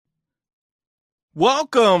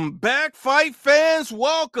Welcome back, fight fans.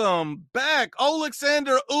 Welcome back.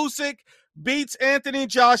 Alexander Usyk beats Anthony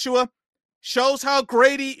Joshua. Shows how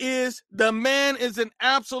great he is. The man is an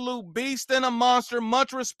absolute beast and a monster.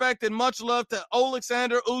 Much respect and much love to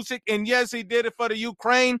Alexander Usyk. And yes, he did it for the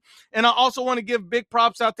Ukraine. And I also want to give big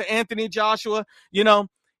props out to Anthony Joshua. You know,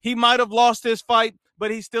 he might have lost his fight,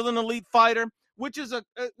 but he's still an elite fighter, which is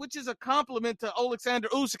a compliment to Alexander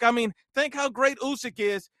Usyk. I mean, think how great Usyk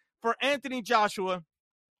is for Anthony Joshua,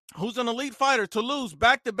 who's an elite fighter, to lose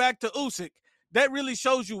back to back to Usyk. That really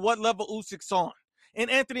shows you what level Usyk's on.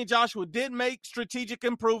 And Anthony Joshua did make strategic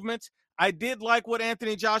improvements. I did like what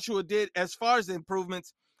Anthony Joshua did as far as the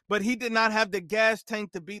improvements, but he did not have the gas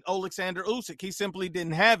tank to beat Alexander Usyk. He simply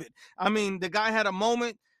didn't have it. I mean, the guy had a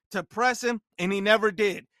moment to press him, and he never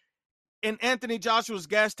did. And Anthony Joshua's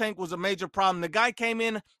gas tank was a major problem. The guy came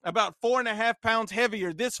in about 4.5 pounds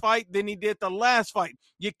heavier this fight than he did the last fight.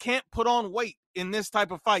 You can't put on weight in this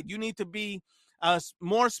type of fight. You need to be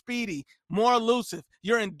more speedy, more elusive.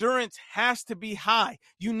 Your endurance has to be high.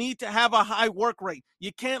 You need to have a high work rate.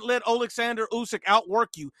 You can't let Alexander Usyk outwork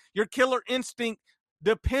you. Your killer instinct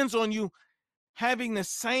depends on you having the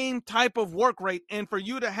same type of work rate. And for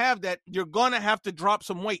you to have that, you're going to have to drop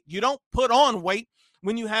some weight. You don't put on weight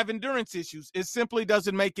when you have endurance issues. It simply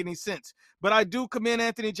doesn't make any sense. But I do commend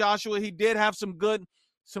Anthony Joshua. He did have some good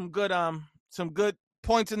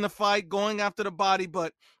points in the fight going after the body,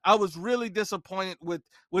 but I was really disappointed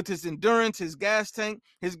with his endurance, his gas tank.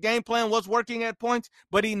 His game plan was working at points,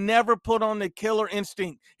 but he never put on the killer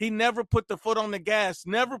instinct. He never put the foot on the gas,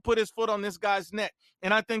 never put his foot on this guy's neck.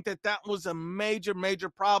 And I think that was a major, major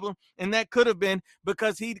problem. And that could have been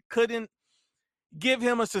because he couldn't give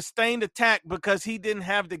him a sustained attack because he didn't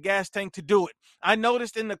have the gas tank to do it. I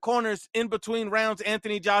noticed in the corners in between rounds,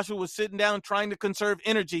 Anthony Joshua was sitting down trying to conserve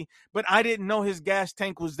energy, but I didn't know his gas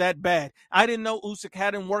tank was that bad. I didn't know Usyk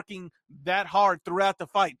had him working that hard throughout the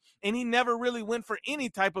fight. And he never really went for any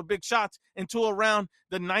type of big shots until around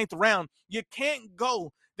the 9th round. You can't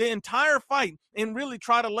go the entire fight and really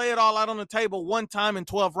try to lay it all out on the table one time in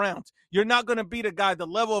 12 rounds. You're not going to beat a guy the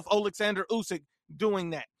level of Alexander Usyk doing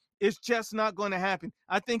that. It's just not going to happen.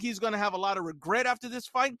 I think he's going to have a lot of regret after this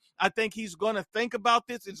fight. I think he's going to think about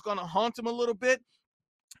this. It's going to haunt him a little bit,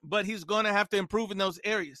 but he's going to have to improve in those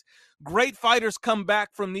areas. Great fighters come back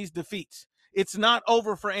from these defeats. It's not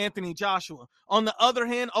over for Anthony Joshua. On the other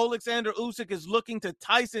hand, Alexander Usyk is looking to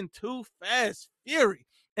Tyson Too Fast Fury.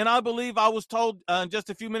 And I believe I was told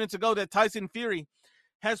just a few minutes ago that Tyson Fury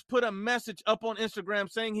has put a message up on Instagram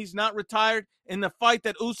saying he's not retired. In the fight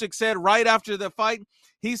that Usyk said right after the fight,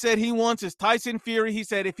 he said he wants his Tyson Fury. He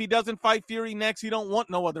said if he doesn't fight Fury next, he don't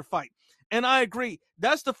want no other fight. And I agree.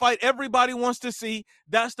 That's the fight everybody wants to see.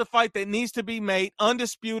 That's the fight that needs to be made.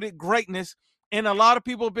 Undisputed greatness. And a lot of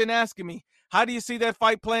people have been asking me, how do you see that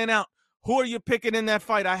fight playing out? Who are you picking in that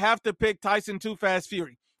fight? I have to pick Tyson Too Fast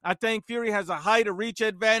Fury. I think Fury has a height to reach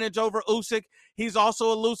advantage over Usyk. He's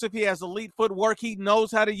also elusive. He has elite footwork. He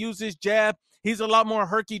knows how to use his jab. He's a lot more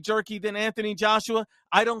herky-jerky than Anthony Joshua.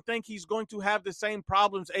 I don't think he's going to have the same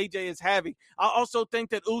problems AJ is having. I also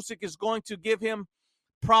think that Usyk is going to give him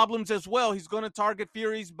problems as well. He's going to target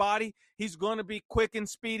Fury's body. He's going to be quick and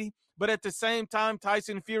speedy. But at the same time,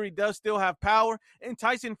 Tyson Fury does still have power, and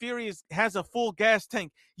Tyson Fury has a full gas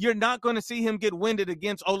tank. You're not going to see him get winded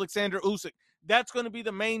against Alexander Usyk. That's going to be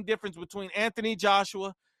the main difference between Anthony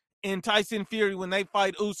Joshua and Tyson Fury when they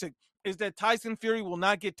fight Usyk, is that Tyson Fury will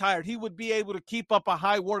not get tired. He would be able to keep up a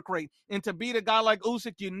high work rate. And to beat a guy like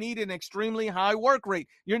Usyk, you need an extremely high work rate.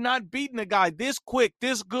 You're not beating a guy this quick,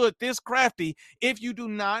 this good, this crafty if you do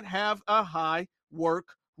not have a high work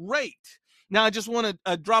rate. Now, I just want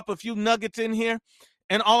to drop a few nuggets in here.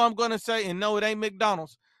 And all I'm going to say, and no, it ain't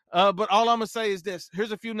McDonald's, but all I'm going to say is this.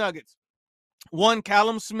 Here's a few nuggets. One,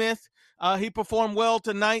 Callum Smith. He performed well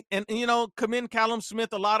tonight. And, commend Callum Smith.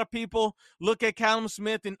 A lot of people look at Callum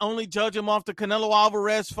Smith and only judge him off the Canelo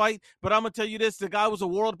Alvarez fight. But I'm going to tell you this. The guy was a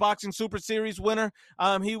World Boxing Super Series winner.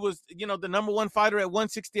 He was, the number one fighter at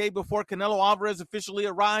 168 before Canelo Alvarez officially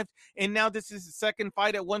arrived. And now this is his second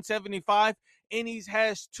fight at 175. And he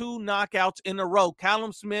has 2 knockouts in a row.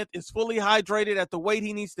 Callum Smith is fully hydrated at the weight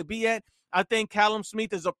he needs to be at. I think Callum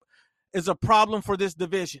Smith is a problem for this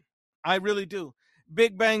division. I really do.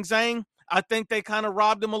 Big Bang Zhang, I think they kind of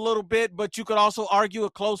robbed him a little bit, but you could also argue a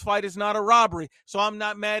close fight is not a robbery. So I'm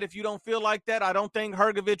not mad if you don't feel like that. I don't think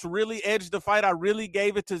Hrgovic really edged the fight. I really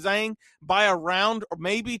gave it to Zhang by a round or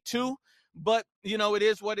maybe 2. But, it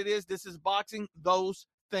is what it is. This is boxing. Those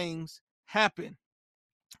things happen.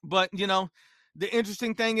 But, the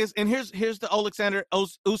interesting thing is, and here's the Alexander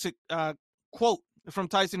Usyk quote from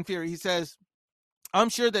Tyson Fury. He says, I'm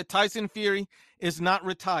sure that Tyson Fury is not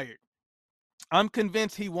retired. I'm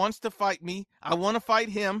convinced he wants to fight me. I want to fight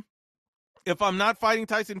him. If I'm not fighting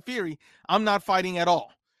Tyson Fury, I'm not fighting at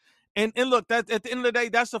all. And look, that at the end of the day,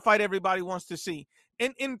 that's the fight everybody wants to see.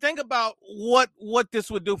 And think about what this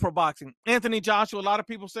would do for boxing. Anthony Joshua, a lot of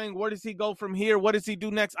people saying, where does he go from here? What does he do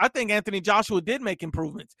next? I think Anthony Joshua did make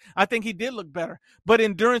improvements. I think he did look better. But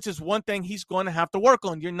endurance is one thing he's going to have to work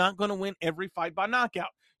on. You're not going to win every fight by knockout.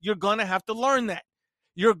 You're going to have to learn that.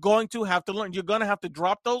 You're going to have to learn. You're going to have to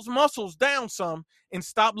drop those muscles down some and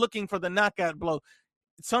stop looking for the knockout blow.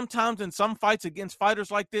 Sometimes in some fights against fighters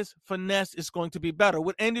like this, finesse is going to be better.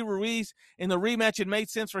 With Andy Ruiz in the rematch, it made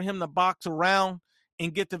sense for him to box around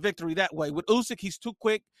and get the victory that way. With Usyk, he's too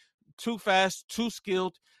quick, too fast, too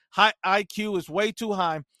skilled. High IQ is way too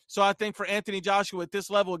high. So I think for Anthony Joshua at this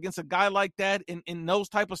level against a guy like that in those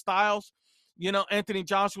type of styles, Anthony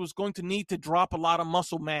Joshua is going to need to drop a lot of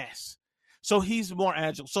muscle mass. So he's more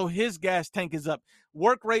agile. So his gas tank is up.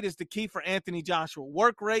 Work rate is the key for Anthony Joshua.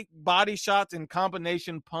 Work rate, body shots, and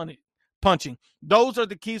combination punching. Those are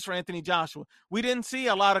the keys for Anthony Joshua. We didn't see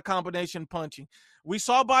a lot of combination punching. We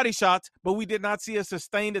saw body shots, but we did not see a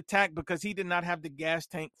sustained attack because he did not have the gas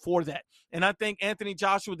tank for that. And I think Anthony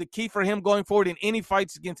Joshua, the key for him going forward in any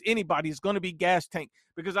fights against anybody is going to be gas tank.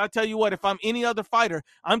 Because I tell you what, if I'm any other fighter,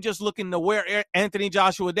 I'm just looking to wear Anthony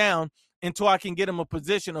Joshua down until I can get him a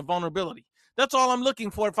position of vulnerability. That's all I'm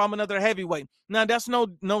looking for if I'm another heavyweight. Now, that's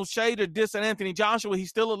no shade or diss at Anthony Joshua. He's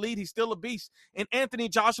still elite. He's still a beast. And Anthony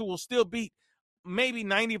Joshua will still beat maybe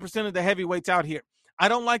 90% of the heavyweights out here. I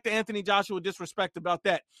don't like the Anthony Joshua disrespect about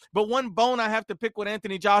that. But one bone I have to pick with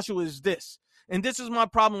Anthony Joshua is this. And this is my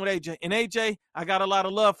problem with AJ. And AJ, I got a lot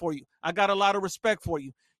of love for you. I got a lot of respect for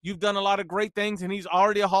you. You've done a lot of great things, and he's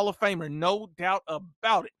already a Hall of Famer. No doubt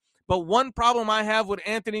about it. But one problem I have with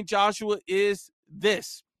Anthony Joshua is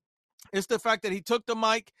this. It's the fact that he took the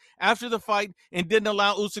mic after the fight and didn't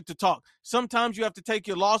allow Usyk to talk. Sometimes you have to take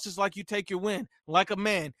your losses like you take your win, like a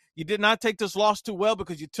man. You did not take this loss too well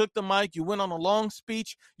because you took the mic, you went on a long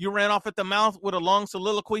speech, you ran off at the mouth with a long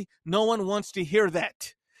soliloquy. No one wants to hear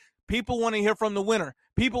that. People want to hear from the winner.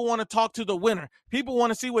 People want to talk to the winner. People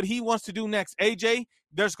want to see what he wants to do next. AJ,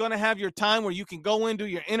 there's going to have your time where you can go into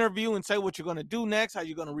your interview and say what you're going to do next, how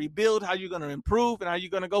you're going to rebuild, how you're going to improve, and how you're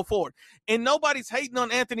going to go forward. And nobody's hating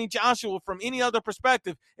on Anthony Joshua from any other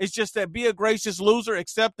perspective. It's just that be a gracious loser,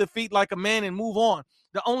 accept defeat like a man, and move on.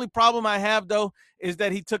 The only problem I have, though, is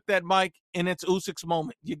that he took that mic and it's Usyk's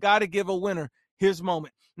moment. You got to give a winner his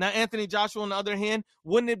moment. Now, Anthony Joshua, on the other hand,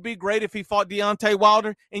 wouldn't it be great if he fought Deontay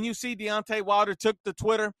Wilder? And you see Deontay Wilder took to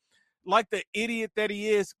Twitter like the idiot that he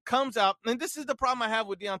is, comes out. And this is the problem I have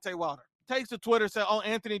with Deontay Wilder. Takes to Twitter, said, oh,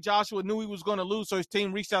 Anthony Joshua knew he was going to lose, so his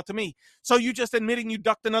team reached out to me. So you just admitting you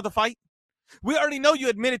ducked another fight? We already know you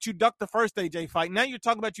admitted you ducked the first AJ fight. Now you're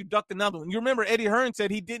talking about you ducked another one. You remember Eddie Hearn said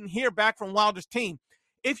he didn't hear back from Wilder's team.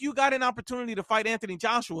 If you got an opportunity to fight Anthony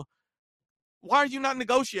Joshua, why are you not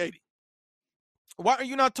negotiating? Why are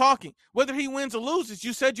you not talking? Whether he wins or loses,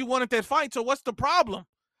 you said you wanted that fight, so what's the problem?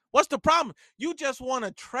 What's the problem? You just want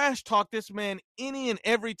to trash talk this man any and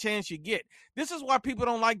every chance you get. This is why people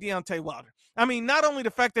don't like Deontay Wilder. I mean, not only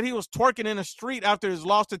the fact that he was twerking in the street after his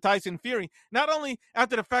loss to Tyson Fury, not only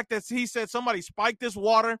after the fact that he said somebody spiked his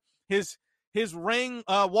water, his ring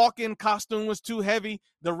walk-in costume was too heavy,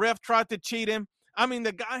 the ref tried to cheat him. I mean,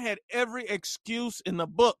 the guy had every excuse in the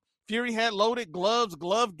book. Fury had loaded gloves,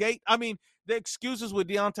 glove gate. I mean, the excuses with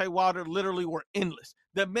Deontay Wilder literally were endless.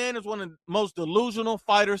 The man is one of the most delusional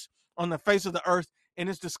fighters on the face of the earth, and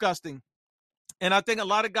it's disgusting. And I think a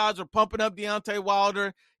lot of guys are pumping up Deontay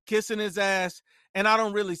Wilder, kissing his ass, and I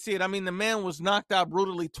don't really see it. I mean, the man was knocked out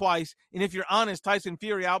brutally twice, and if you're honest, Tyson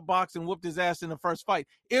Fury outboxed and whooped his ass in the first fight.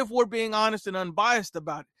 If we're being honest and unbiased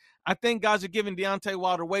about it, I think guys are giving Deontay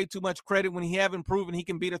Wilder way too much credit when he haven't proven he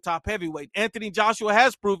can beat a top heavyweight. Anthony Joshua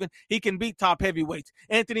has proven he can beat top heavyweights.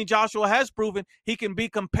 Anthony Joshua has proven he can be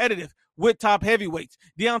competitive with top heavyweights.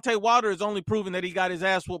 Deontay Wilder has only proven that he got his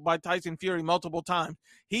ass whooped by Tyson Fury multiple times.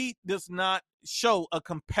 He does not show a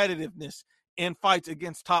competitiveness in fights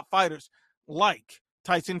against top fighters like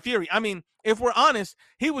Tyson Fury. I mean, if we're honest,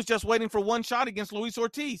 he was just waiting for one shot against Luis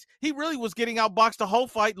Ortiz. He really was getting outboxed the whole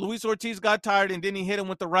fight. Luis Ortiz got tired, and then he hit him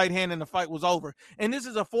with the right hand, and the fight was over. And this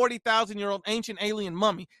is a 40,000-year-old ancient alien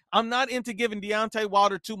mummy. I'm not into giving Deontay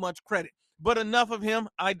Wilder too much credit, but enough of him.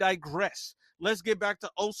 I digress. Let's get back to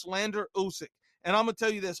Oslander Usyk. And I'm going to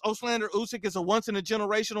tell you this. Oslander Usyk is a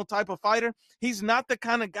once-in-a-generational type of fighter. He's not the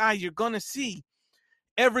kind of guy you're going to see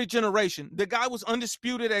every generation. The guy was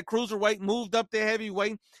undisputed at cruiserweight, moved up to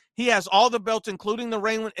heavyweight. He has all the belts, including the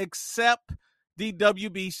reign one, except the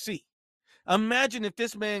WBC. Imagine if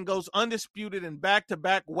this man goes undisputed in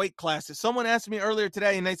back-to-back weight classes. Someone asked me earlier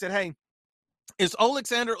today, and they said, hey, is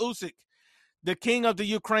Alexander Usyk the king of the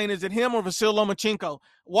Ukraine? Is it him or Vasyl Lomachenko?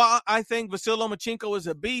 While I think Vasyl Lomachenko is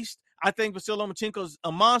a beast, I think Vasyl Lomachenko is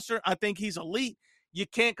a monster. I think he's elite. You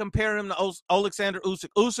can't compare him to Alexander Usyk.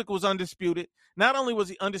 Usyk was undisputed. Not only was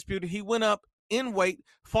he undisputed, he went up in weight,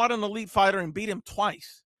 fought an elite fighter, and beat him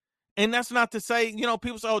twice. And that's not to say,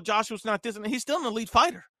 people say, oh, Joshua's not this. And he's still an elite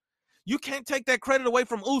fighter. You can't take that credit away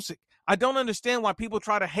from Usyk. I don't understand why people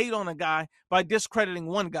try to hate on a guy by discrediting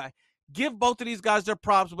one guy. Give both of these guys their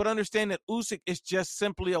props, but understand that Usyk is just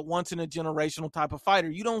simply a once-in-a-generational type of fighter.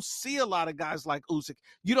 You don't see a lot of guys like Usyk.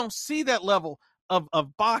 You don't see that level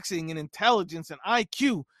of boxing and intelligence and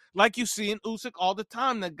IQ like you see in Usyk all the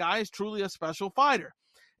time. The guy is truly a special fighter.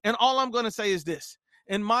 And all I'm going to say is this.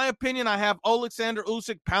 In my opinion, I have Alexander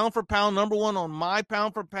Usyk pound for pound, number one on my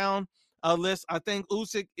pound for pound list. I think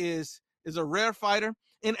Usyk is a rare fighter.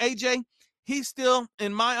 And AJ, he's still,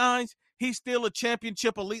 in my eyes, he's still a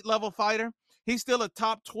championship elite level fighter. He's still a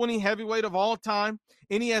top 20 heavyweight of all time,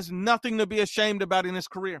 and he has nothing to be ashamed about in his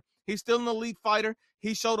career. He's still an elite fighter.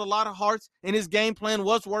 He showed a lot of hearts, and his game plan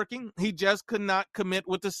was working. He just could not commit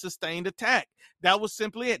with the sustained attack. That was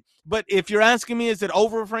simply it. But if you're asking me, is it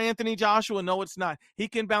over for Anthony Joshua? No, it's not. He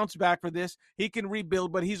can bounce back for this. He can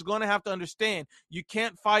rebuild, but he's going to have to understand you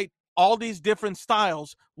can't fight all these different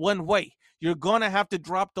styles one way. You're going to have to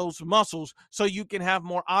drop those muscles so you can have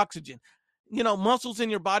more oxygen. Muscles in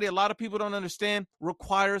your body, a lot of people don't understand,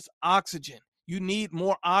 requires oxygen. You need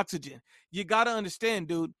more oxygen. You got to understand,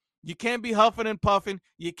 dude, you can't be huffing and puffing.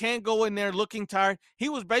 You can't go in there looking tired. He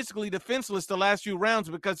was basically defenseless the last few rounds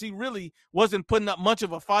because he really wasn't putting up much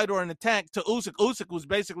of a fight or an attack to Usyk. Usyk was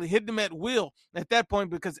basically hitting him at will at that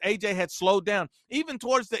point because AJ had slowed down. Even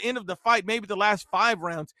towards the end of the fight, maybe the last 5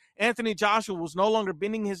 rounds, Anthony Joshua was no longer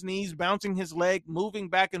bending his knees, bouncing his leg, moving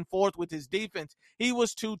back and forth with his defense. He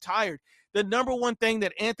was too tired. The number one thing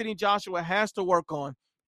that Anthony Joshua has to work on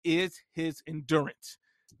is his endurance.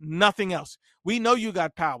 Nothing else. We know you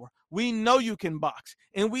got power. We know you can box.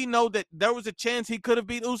 And we know that there was a chance he could have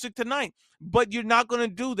beat Usyk tonight. But you're not going to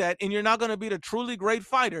do that, and you're not going to beat a truly great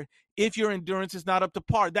fighter if your endurance is not up to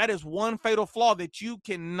par. That is one fatal flaw that you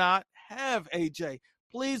cannot have, AJ.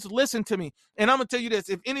 Please listen to me. And I'm going to tell you this.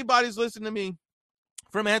 If anybody's listening to me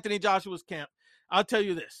from Anthony Joshua's camp, I'll tell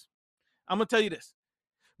you this. I'm going to tell you this.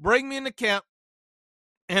 Bring me in the camp,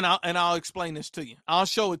 and I'll explain this to you. I'll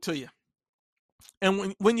show it to you.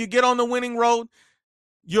 And when you get on the winning road,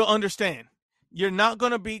 you'll understand. You're not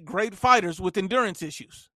going to beat great fighters with endurance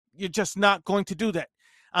issues. You're just not going to do that.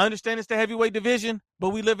 I understand it's the heavyweight division, but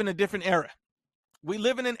we live in a different era. We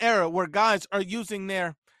live in an era where guys are using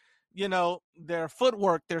their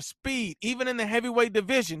footwork, their speed, even in the heavyweight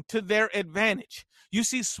division, to their advantage. You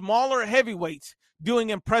see smaller heavyweights doing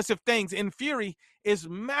impressive things, and Fury is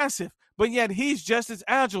massive, but yet he's just as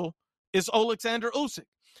agile as Alexander Usyk.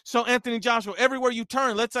 So Anthony Joshua, everywhere you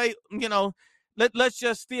turn, let's say, let's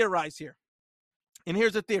just theorize here. And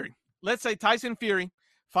here's a theory. Let's say Tyson Fury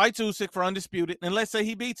fights Usyk for undisputed, and let's say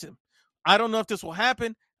he beats him. I don't know if this will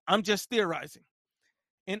happen. I'm just theorizing.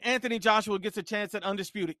 And Anthony Joshua gets a chance at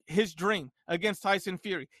undisputed, his dream against Tyson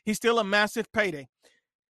Fury. He's still a massive payday.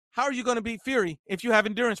 How are you going to beat Fury if you have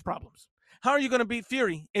endurance problems? How are you going to beat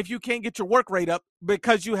Fury if you can't get your work rate up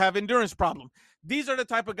because you have endurance problem? These are the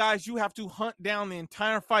type of guys you have to hunt down the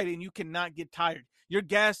entire fight, and you cannot get tired. Your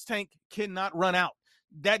gas tank cannot run out.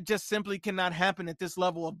 That just simply cannot happen at this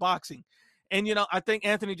level of boxing. And, I think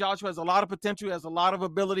Anthony Joshua has a lot of potential, has a lot of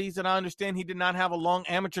abilities, and I understand he did not have a long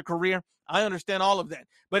amateur career. I understand all of that.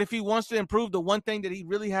 But if he wants to improve, the one thing that he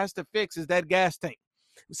really has to fix is that gas tank.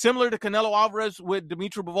 Similar to Canelo Alvarez with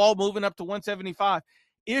Dimitri Bivol moving up to 175.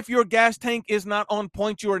 If your gas tank is not on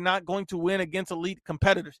point, you are not going to win against elite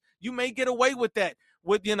competitors. You may get away with that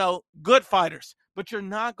with, good fighters, but you're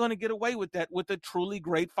not going to get away with that with a truly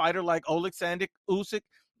great fighter like Alexander Usyk,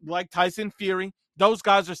 like Tyson Fury. Those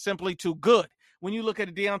guys are simply too good. When you look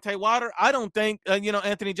at Deontay Wilder, I don't think,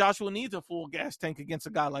 Anthony Joshua needs a full gas tank against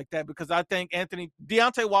a guy like that, because I think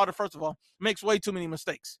Deontay Wilder, first of all, makes way too many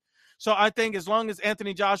mistakes. So I think as long as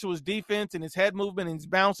Anthony Joshua's defense and his head movement and his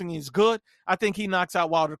bouncing is good, I think he knocks out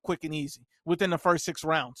Wilder quick and easy within the first 6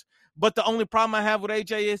 rounds. But the only problem I have with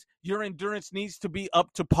AJ is your endurance needs to be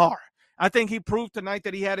up to par. I think he proved tonight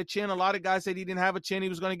that he had a chin. A lot of guys said he didn't have a chin. He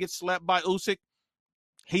was going to get slapped by Usyk.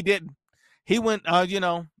 He didn't. He went,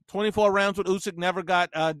 24 rounds with Usyk, never got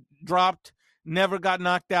dropped, never got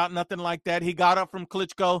knocked out, nothing like that. He got up from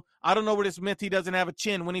Klitschko. I don't know where this myth he doesn't have a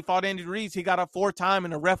chin. When he fought Andy Ruiz, he got up 4 times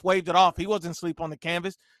and the ref waved it off. He wasn't asleep on the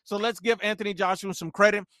canvas. So let's give Anthony Joshua some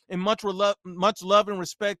credit and much love and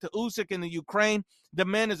respect to Usyk in the Ukraine. The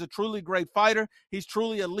man is a truly great fighter. He's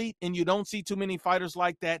truly elite, and you don't see too many fighters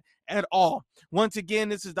like that at all. Once again,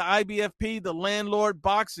 this is the IBFP, the Landlord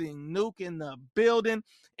Boxing Nuke in the building.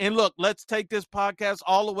 And look, let's take this podcast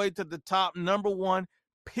all the way to the top, #1,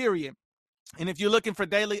 period. And if you're looking for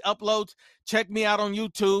daily uploads, check me out on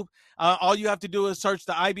YouTube. All you have to do is search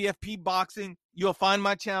the IBFP Boxing. You'll find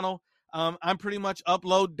my channel. I'm pretty much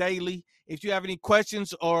upload daily. If you have any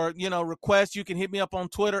questions or, requests, you can hit me up on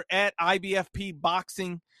Twitter at IBFP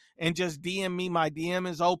Boxing and just DM me. My DM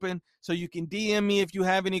is open. So you can DM me if you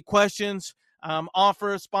have any questions,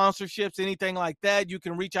 offers, sponsorships, anything like that. You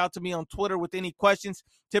can reach out to me on Twitter with any questions.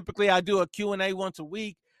 Typically, I do a Q&A once a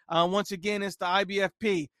week. Once again, it's the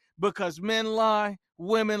IBFP. Because men lie,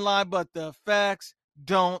 women lie, but the facts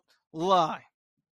don't lie.